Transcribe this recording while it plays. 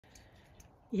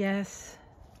Yes,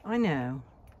 I know.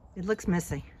 It looks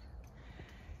messy.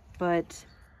 But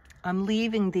I'm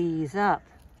leaving these up.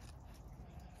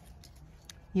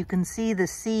 You can see the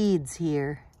seeds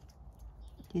here.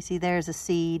 You see there's a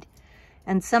seed.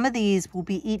 And some of these will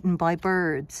be eaten by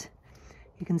birds.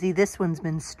 You can see this one's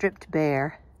been stripped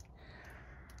bare.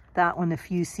 That one, a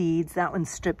few seeds. That one's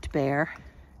stripped bare.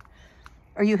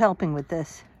 Are you helping with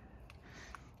this?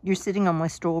 You're sitting on my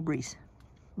strawberries.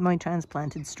 My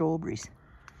transplanted strawberries.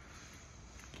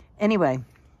 Anyway,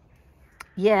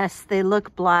 yes, they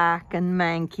look black and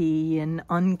manky and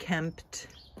unkempt.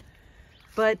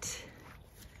 But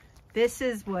this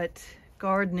is what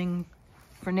gardening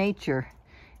for nature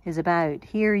is about.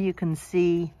 Here you can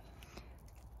see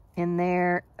in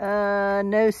there,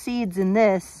 no seeds in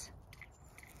this,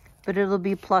 but it'll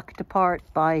be plucked apart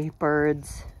by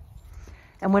birds.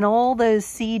 And when all those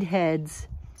seed heads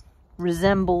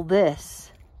resemble this,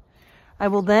 I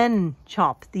will then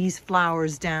chop these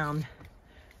flowers down,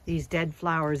 these dead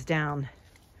flowers down,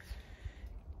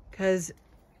 because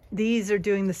these are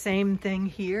doing the same thing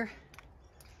here,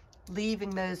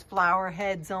 leaving those flower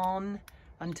heads on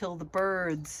until the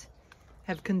birds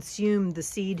have consumed the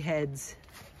seed heads.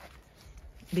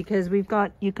 Because we've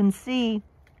got, you can see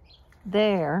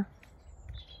there,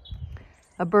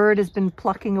 a bird has been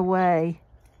plucking away,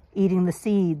 eating the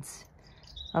seeds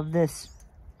of this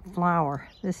flower.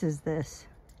 This is this.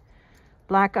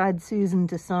 Black-eyed Susan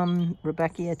to some,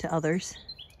 Rebecca to others.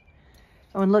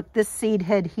 Oh, and look, this seed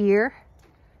head here,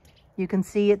 you can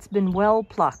see it's been well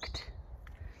plucked.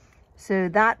 So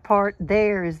that part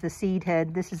there is the seed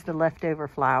head. This is the leftover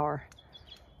flower.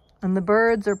 And the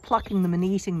birds are plucking them and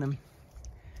eating them.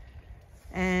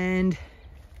 And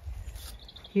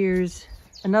here's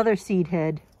another seed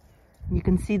head. You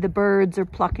can see the birds are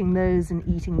plucking those and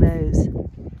eating those.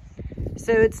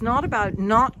 So it's not about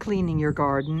not cleaning your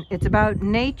garden. It's about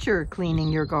nature cleaning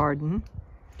your garden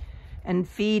and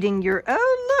feeding your...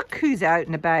 Oh, look who's out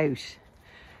and about.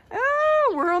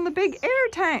 Oh, we're on the big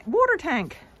water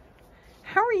tank.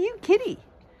 How are you, kitty?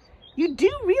 You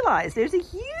do realize there's a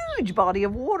huge body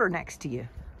of water next to you.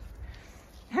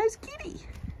 How's kitty?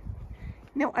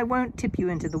 No, I won't tip you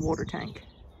into the water tank.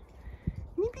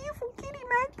 You beautiful kitty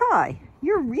magpie.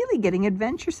 You're really getting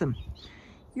adventuresome.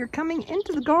 You're coming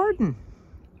into the garden.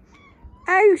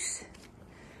 Out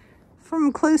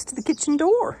from close to the kitchen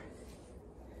door.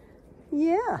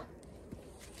 Yeah.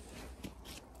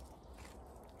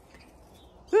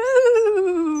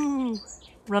 Woo!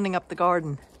 Running up the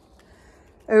garden.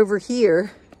 Over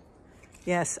here,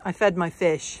 yes, I fed my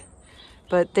fish,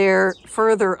 but they're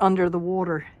further under the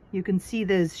water. You can see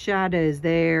those shadows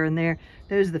there and there.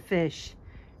 Those are the fish.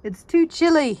 It's too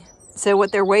chilly. So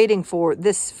what they're waiting for,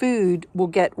 this food will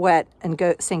get wet and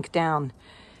go sink down,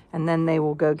 and then they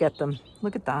will go get them.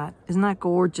 Look at that. Isn't that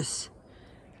gorgeous?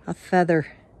 A feather.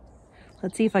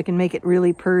 Let's see if I can make it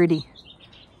really pretty.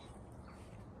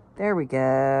 There we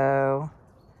go.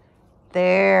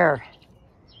 There.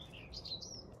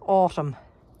 Autumn.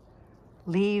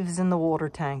 Leaves in the water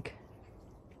tank.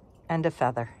 And a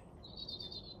feather.